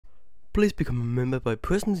please become a member by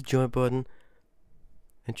pressing the join button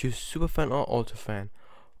and choose superfan or ultra fan,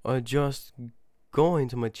 or just go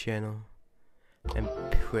into my channel and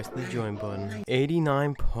press the join button.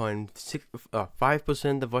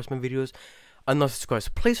 89.5% of watch my videos are not subscribed,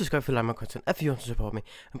 so please subscribe if you like my content, if you want to support me,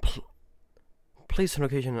 and please turn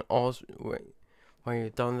notification on all while you're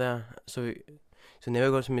down there, so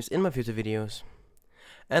never go to miss in my future videos.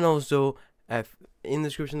 And also, in the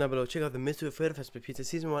description down below, check out the Mystery of Freddy Fazbear Pizza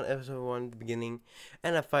Season 1, Episode 1 at the beginning,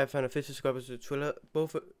 and at 550 subscribers, the trailers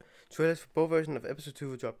for both versions of Episode 2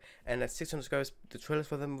 will drop, and at 600 subscribers, the trailers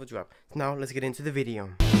for them will drop. Now, let's get into the video.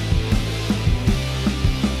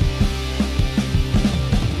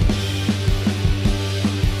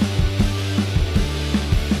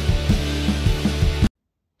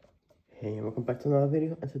 Hey, and welcome back to another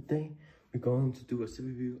video, and today we're going to do a set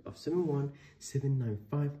review of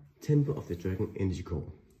 71795 Temple of the Dragon Energy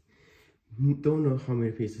Core. Don't know how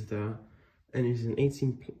many pieces there are, and it's an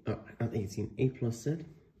 8+ set.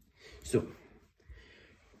 So,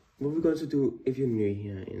 what we're going to do, if you're new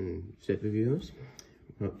here in set reviews,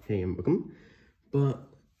 hey and welcome. But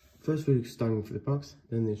first we're starting with the box,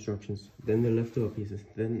 then the instructions, then the leftover pieces,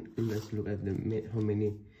 then let's look at how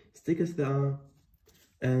many stickers there are,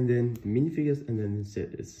 and then the minifigures, and then the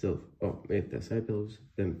set itself. Oh, wait, the side bills,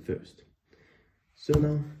 them first. So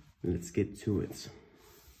now, let's get to it.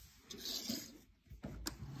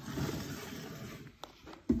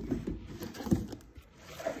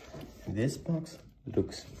 This box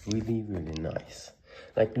looks really nice.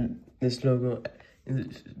 Like, this logo, in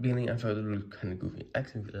the beginning I thought it looked kind of goofy. I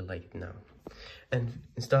actually really like it now. And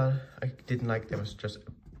instead, I didn't like there was just a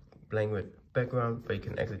blank with background, but you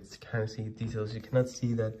can actually kind of see details. You cannot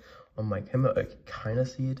see that on my camera. I can kind of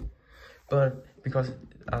see it, but because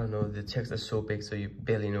I don't know, the text is so big, so you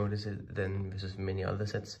barely notice it. Then versus many other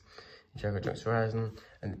sets, Jaguar Junks Horizon,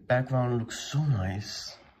 and the background looks so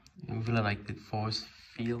nice. I really like the forest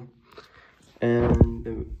feel, and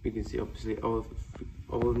then we can see obviously all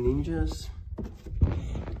ninjas.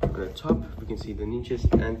 On the top, we can see the ninjas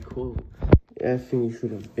and cool. I think it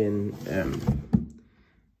should have been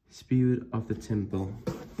Spirit of the Temple,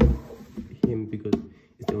 him, because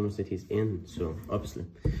it's the only set he's in, so obviously.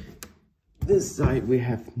 This side we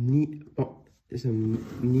have it's a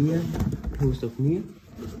Nia, post of Nia,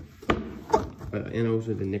 and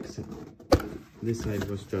also the next set. This side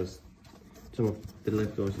was just some of the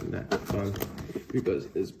leftovers in that one, because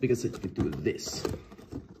it's bigger set you could do this.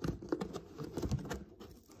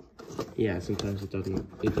 Yeah, sometimes it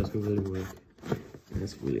doesn't really work, and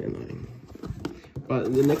it's really annoying.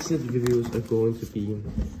 But the next set of reviews are going to be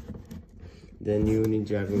the new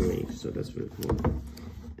Ninjago Wave, so that's really cool.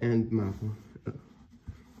 And Marvel.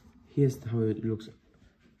 Here's how it looks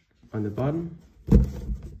on the bottom,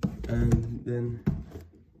 and then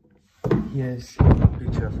here's a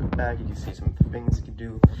picture of the back. You can see some of the things you can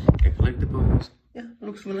do, collectibles. Yeah, it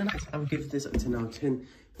looks really nice. I would give this a 10 out of 10.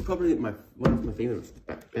 Probably one of my favorite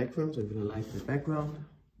backgrounds. I really like the background.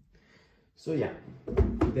 So yeah,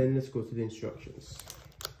 then let's go to the instructions.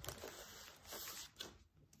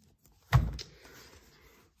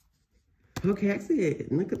 Okay, actually,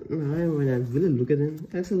 when I really look at it,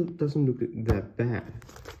 actually doesn't look that bad.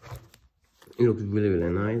 It looks really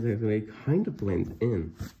nice. Actually, it kind of blends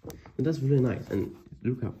in, but that's really nice. And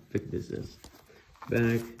look how thick this is.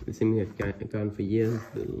 Back, the same thing I've gotten for years,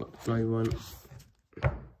 the fly one.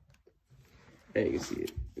 And you can see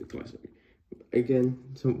it, the classic. Again,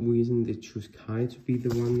 some reason they choose Kai to be the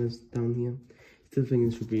one that's down here. Still think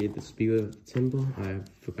it should be the Spirit of the Temple. I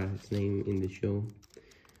forgot his name in the show.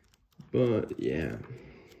 But yeah,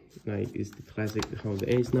 like, it's the classic how the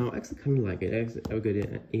is now. I actually kind of like it. I would get it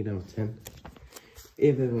an 8 out of 10.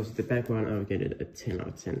 If it was the background, I would get it a 10 out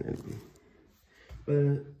of 10.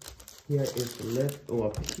 But here is the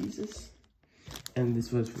leftover pieces. And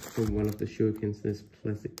this was from one of the shurikens. This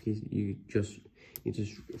plastic piece you just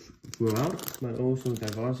threw out, but also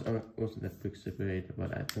there was also that quick separator,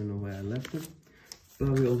 but I don't know where I left it.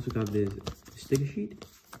 But we also got this sticker sheet.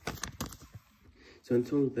 So in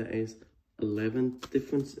total there is 11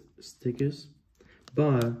 different stickers,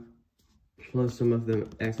 but plus some of them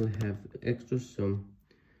actually have extras, some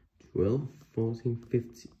 12, 14,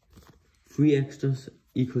 15. 3 extras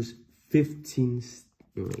equals 14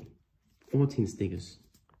 stickers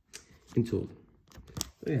in total.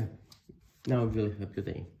 So yeah. Now it really helped your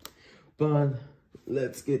day. But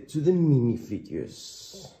let's get to the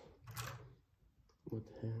minifigures. What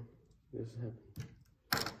the hell just happened?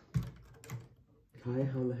 Kai,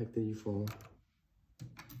 how the heck did you fall?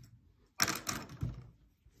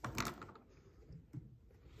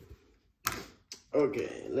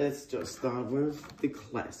 Okay, let's just start with the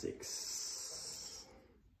classics.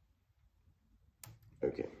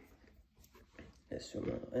 Okay, let's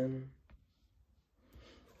zoom out in.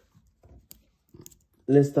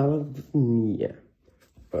 Let's start off with Nia,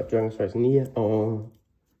 or Dragon's Rise Nia, or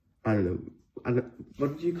I don't know.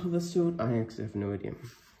 What do you call this suit? I actually have no idea.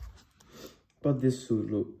 But this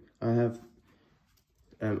suit, look, I have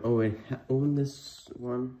already owned this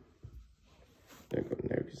one. There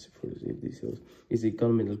you can see for the details. It's a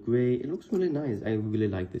gunmetal gray. It looks really nice. I really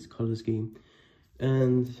like this color scheme.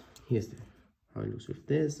 And here's how it looks with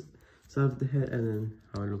this side of the head, and then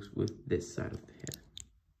how it looks with this side of the head.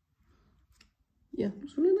 Yeah, it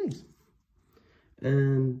looks really nice.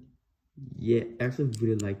 And yeah, I actually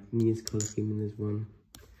really like Nia's color scheme in this one.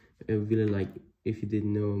 I really like, if you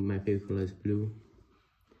didn't know, my favorite color is blue.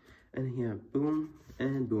 And here, boom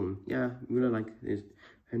and boom. Yeah, really like this,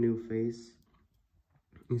 her new face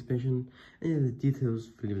expression, and yeah, the details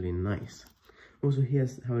really nice. Also,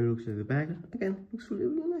 here's how it looks at the back. Again, looks really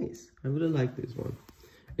nice. I really like this one.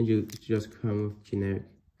 And you just come with generic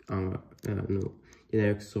armor,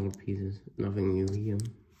 generic sword pieces. Nothing new here.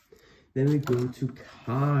 Then we go to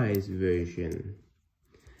Kai's version.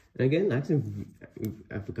 And again, actually,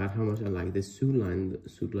 I forgot how much I like this suit line. The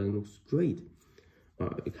suit line looks great.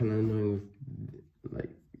 It kind of annoying with, like,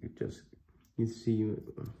 you see,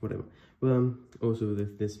 whatever. Well, also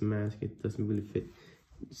with this mask, it doesn't really fit.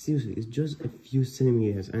 Seriously, it's just a few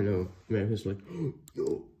centimeters. I know, America's like,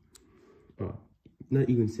 yo. Not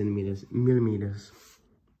even centimeters, millimeters.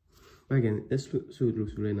 But again, this suit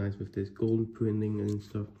looks really nice with this gold printing and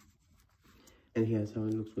stuff. And here's how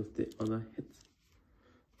it looks with the other head.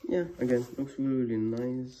 Yeah, again, looks really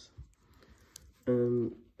nice.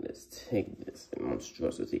 Let's take this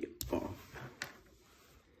monstrosity off.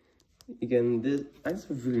 Again,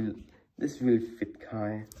 this really fit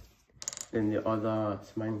Kai. Then the other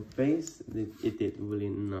smiling face, it did really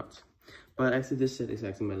not. But actually, this set is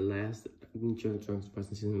actually my last Dragon's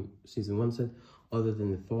Rise season 1 set, other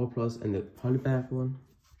than the 4+ and the polybath one.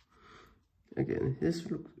 Again, this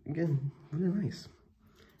looks again really nice.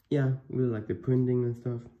 Yeah, really like the printing and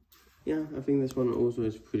stuff. Yeah, I think this one also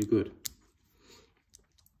is pretty good.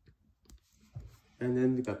 And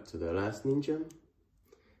then we got to the last ninja.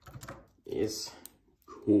 It's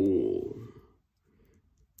cool.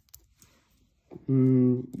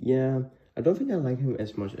 Yeah, I don't think I like him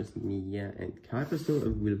as much as Nia and Kai, but still a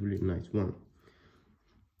really nice one.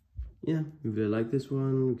 Yeah, we really like this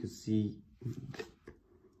one. You can see,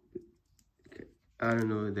 I don't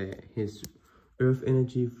know, his earth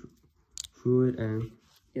energy through it, and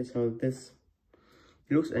here's how this.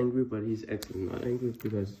 He looks angry, but he's actually not angry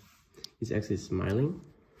because he's actually smiling.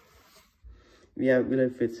 Yeah, really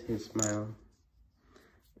fits his smile.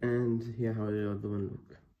 And here how the other one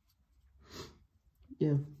look.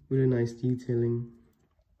 Yeah, really nice detailing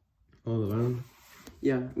all around.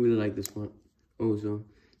 Yeah, really like this one also.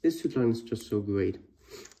 This suit line is just so great.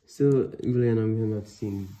 Still, really annoying we have not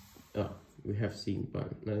seen. We have seen,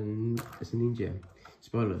 but as a ninja.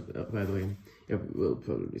 Spoilers, by the way. Yeah, well,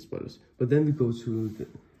 probably spoilers. But then we go to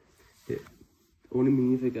the only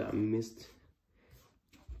minifigure I missed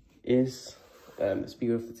is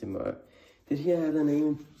Speaker of the Timber. Did he have a name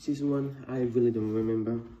in season 1? I really don't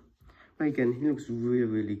remember. But again, he looks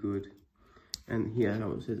really good. And here,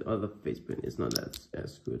 how his other face print is not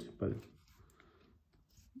as good, but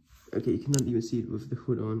okay, you cannot even see it with the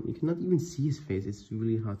hood on. You cannot even see his face. It's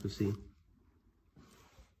really hard to see.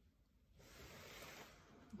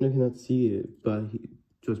 I cannot see it, but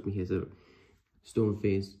trust me, he has a stone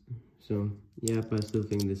face. So yeah, but I still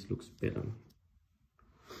think this looks better.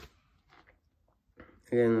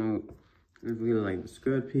 Again, I really like the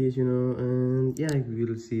skirt piece, you know, and yeah, you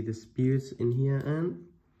really see the spears in here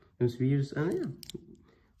and spears, and yeah,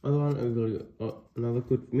 other one, another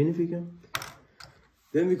good minifigure.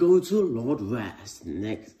 Then we go to Lord Rast,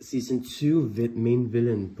 next season 2 with main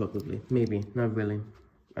villain, probably, maybe, not really,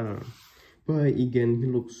 I don't know. But again, he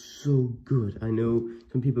looks so good. I know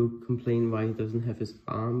some people complain why he doesn't have his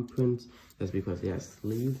arm prints. That's because he has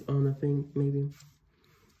sleeves on, I think, maybe.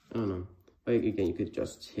 I don't know. But again, you could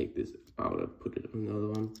just take this out and put it on the other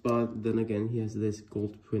one. But then again, he has this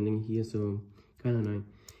gold printing here, so kind of nice.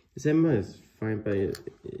 His hammer is fine, but it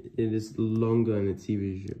is longer in the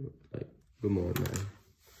TV show. Like, come on, man.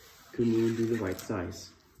 Couldn't even do the right size.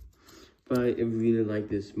 But I really like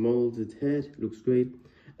this molded head. Looks great.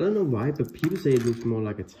 I don't know why, but people say it looks more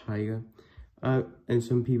like a tiger. And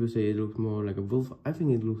some people say it looks more like a wolf. I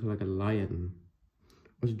think it looks like a lion.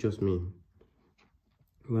 Or is it just me?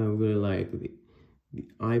 Well, I really like the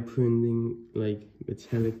eye printing, like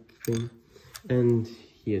metallic thing. And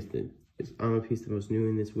here's the his armor piece that was new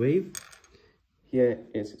in this wave. Here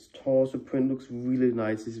is his torso print, looks really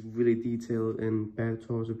nice, it's really detailed and back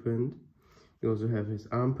torso print. You also have his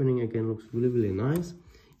arm printing, again looks really nice.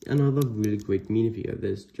 Another really great minifigure.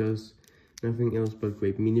 There's just nothing else but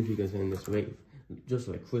great minifigures in this wave. Just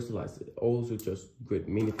like Crystalized, also just great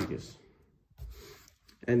minifigures.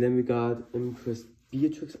 And then we got Empress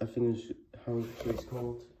Beatrix, I think is how she's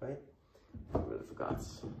called, right? I really forgot.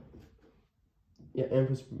 Yeah,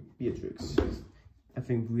 Empress Beatrix. I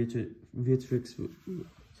think Beatrix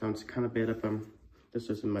sounds kind of better, but that's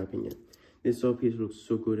just in my opinion. This sword piece looks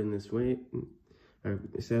so good in this way. I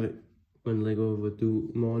said when Lego would do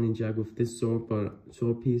more Ninjago with this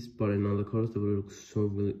sword piece, but in other colors, that would look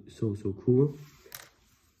so cool.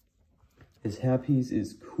 His hair piece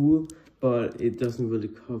is cool, but it doesn't really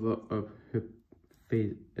cover up her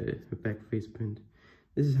face, her back face print.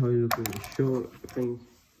 This is how it looks in the show, I think.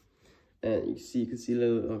 And you can see a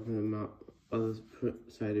little of the other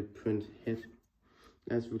sided print head.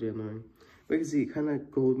 That's really annoying. We can see kind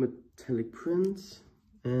of gold metallic prints,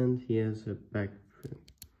 and here's a back print.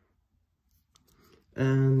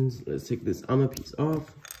 And let's take this armor piece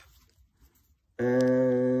off.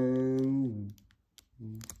 And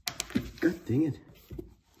god dang it.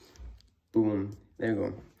 Boom. There you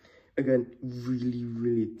go. Again,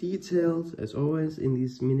 really detailed as always in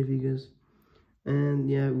these minifigures. And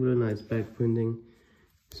yeah, really nice back printing.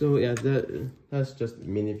 So yeah, that's just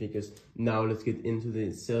minifigures. Now let's get into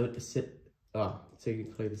the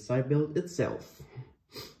technically the side build itself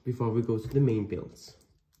before we go to the main builds.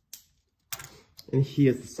 And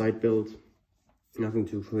here's the side build. Nothing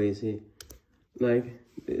too crazy. Like,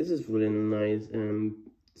 this is really nice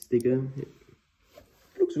sticker. It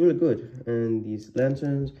looks really good. And these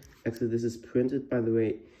lanterns, actually this is printed, by the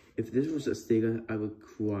way. If this was a sticker, I would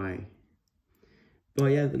cry. But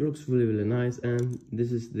yeah, it looks really nice. And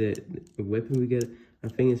this is the weapon we get. I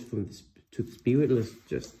think it's from the Spirit. Let's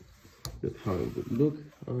just look how it would look.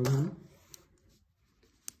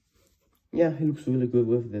 Yeah, it looks really good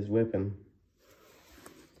with this weapon.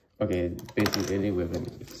 Okay, basically any weapon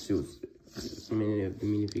suits many of the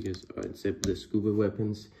minifigures, except the scuba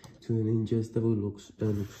weapons to the ninjas. That looks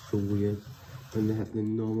so weird when they have the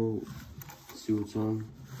normal suits on.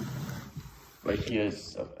 But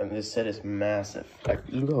here's, and this set is massive. Like,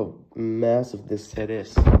 look how massive this set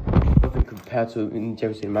is. Nothing compared to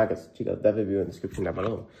Ninjago Cinematics. Check out that video in the description down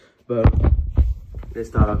below. But let's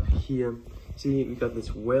start up here. See, we got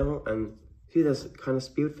this well, and see this kind of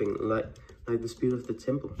spear thing, like the spear of the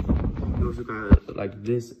temple. You also got like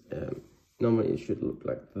this. Normally it should look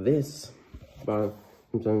like this, but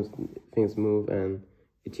sometimes things move and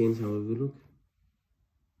it changes how it will look.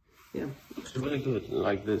 Yeah, looks really good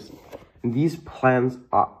like this. And these plants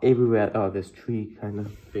are everywhere. Oh, this tree kind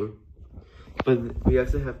of thing. But we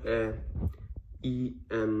also have a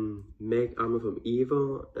mech armor from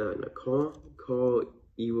Evo, and a core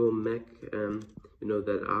Evo mech, you know,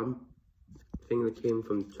 that arm thing that came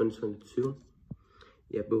from 2022.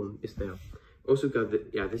 Yeah, boom, it's there. Also got the,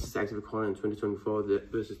 yeah, this is actually recorded in 2024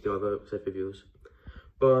 versus the other set reviews.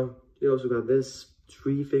 But you also got this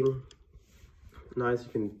tree thing. Nice, you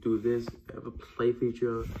can do this. I have a play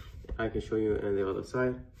feature. I can show you on the other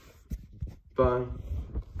side. But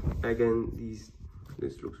again,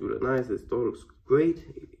 this looks really nice. This door looks great.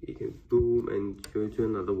 You can boom and go to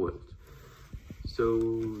another world.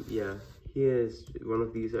 So yeah, here's one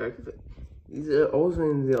of these. These are also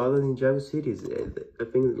in the other Ninjago cities. I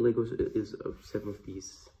think Lego is of 7 of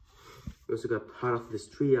these. We also got part of this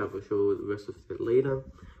tree. I will show the rest of it later.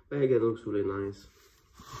 But again, it looks really nice.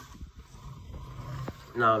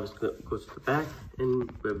 Now let's go to the back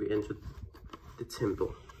and where we entered the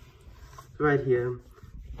temple. So right here,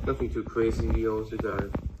 nothing too crazy. We also got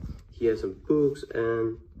here some books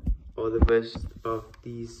and all the rest of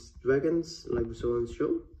these dragons, like we saw in the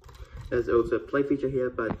show. There's also a play feature here,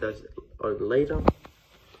 but that's on later.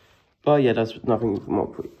 But yeah, that's nothing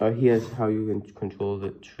more. Here's how you can control the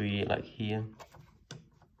tree, like here.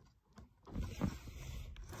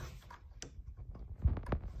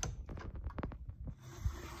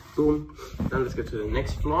 Boom. Now let's go to the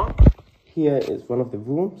next floor. Here is one of the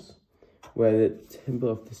rooms where the Temple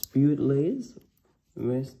of the Spirit lays.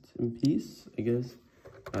 Rest in peace, I guess.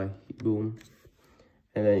 Boom.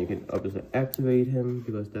 And then you can obviously activate him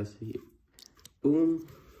because that's here. Boom.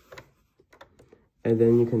 And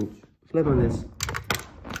then you can flip on this.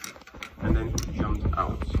 And then he jumps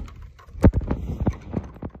out.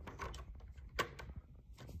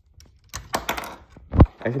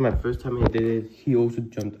 Actually, my first time I did it, he also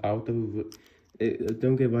jumped out. I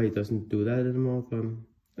don't get why he doesn't do that anymore, but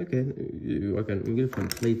okay, again, really fun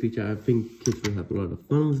play feature. I think kids will have a lot of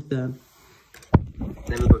fun with that.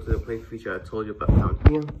 Then we go to the play feature I told you about down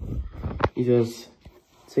here. You just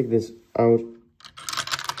take this out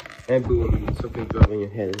and boom, something drop on your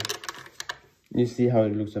head. You see how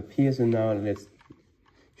it looks up here, so now let's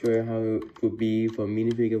show you how it would be for a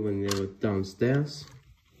minifigure when they were downstairs.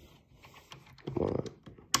 Come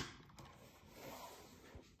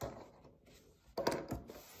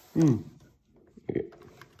on. Okay.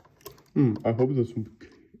 I hope there's some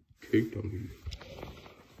cake down here.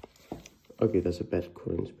 Okay, that's a bad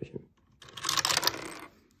cooling expression.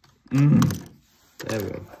 There we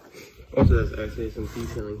go. Also, there's actually some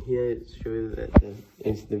detailing here to show you that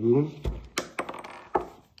it's the room.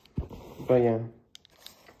 But yeah,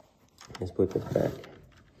 let's put this back.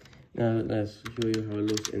 Now let's show you how it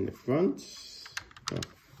looks in the front.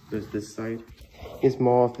 There's this side. It's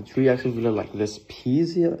more of the tree. I actually really like this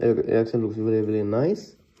piece here. It actually looks really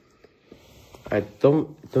nice. I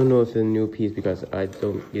don't know if it's a new piece because I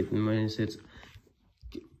don't get many sets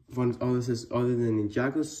from other sets other than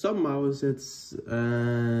Ninjago, some Marvel sets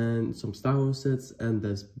and some Star Wars sets, and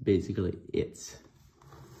that's basically it.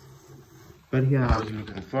 But here how you look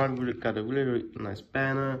in the front, we got a really nice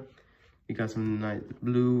banner. We got some nice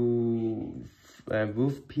blue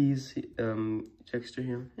roof piece texture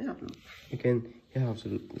here. Yeah, again, here how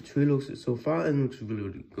the tree looks so far and looks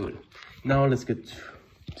really good. Now let's get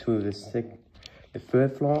to the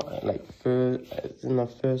third floor, like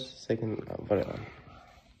not first, second, whatever.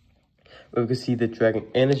 Where we can see the Dragon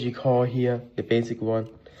Energy core here, the basic one.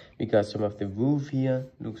 We got some of the roof here,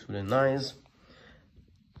 looks really nice.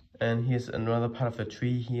 And here's another part of the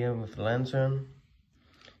tree here with the lantern.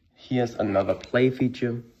 Here's another play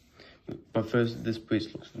feature. But first, this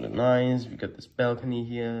bridge looks really nice. We got this balcony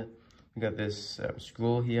here. We got this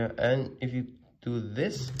scroll here. And if you do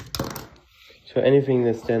this, so anything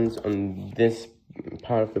that stands on this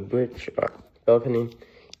part of the bridge or balcony,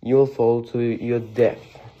 you'll fall to your death.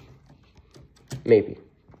 Maybe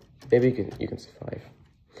you can survive.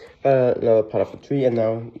 Another part of the tree, and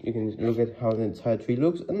now you can look at how the entire tree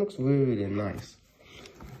looks, and it looks really nice.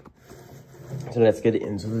 So let's get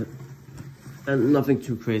into it. And nothing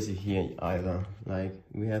too crazy here either. Like,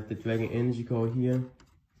 we have the Dragon Energy core here.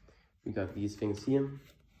 We got these things here.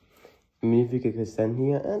 Minifigure can stand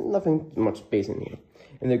here, and nothing much space in here.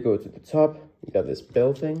 And then go to the top, you got this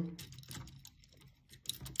bell thing.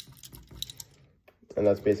 And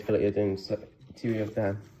that's basically it in the interior of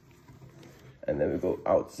that. And then we go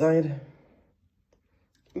outside.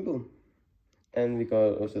 And boom. And we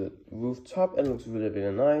got also the rooftop, and it looks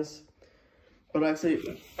really nice. But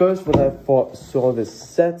actually, first when I saw this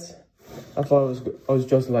set, I thought it was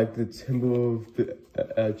just like the Temple of the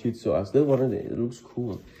Jitsu. I still wanted it. It looks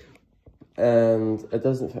cool. And it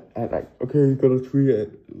doesn't have like, okay, you got a tree,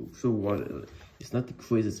 so what? It's not the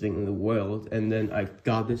craziest thing in the world. And then I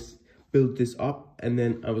got this, built this up, and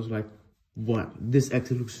then I was like, what? This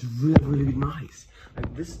actually looks really nice.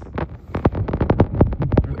 Like this,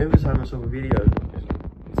 every time I saw a video,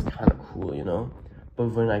 it's kind of cool, you know?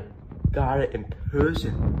 But when I got it in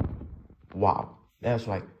person, wow. That's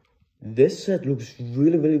like, this set looks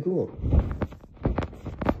really cool.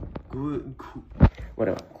 Good, cool.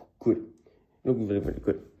 Whatever, good. Look really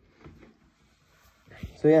good.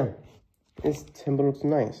 So yeah, this temple looks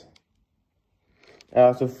nice. I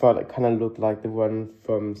also thought it kind of looked like the one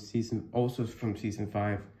from season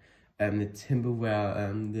 5, the temple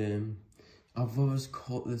where what was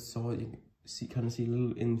called the sword. You kind of see a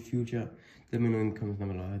little in the future. Let me know in the comments down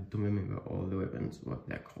below. I don't remember all the weapons, what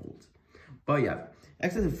they're called. But yeah,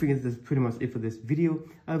 actually I think that's pretty much it for this video.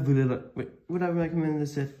 I really would I recommend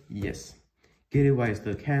this set? Yes. Get it while you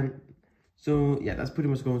still can. So yeah, that's pretty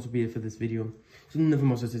much going to be it for this video. So nothing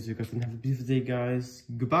more to say, you guys, and have a beautiful day, guys.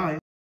 Goodbye.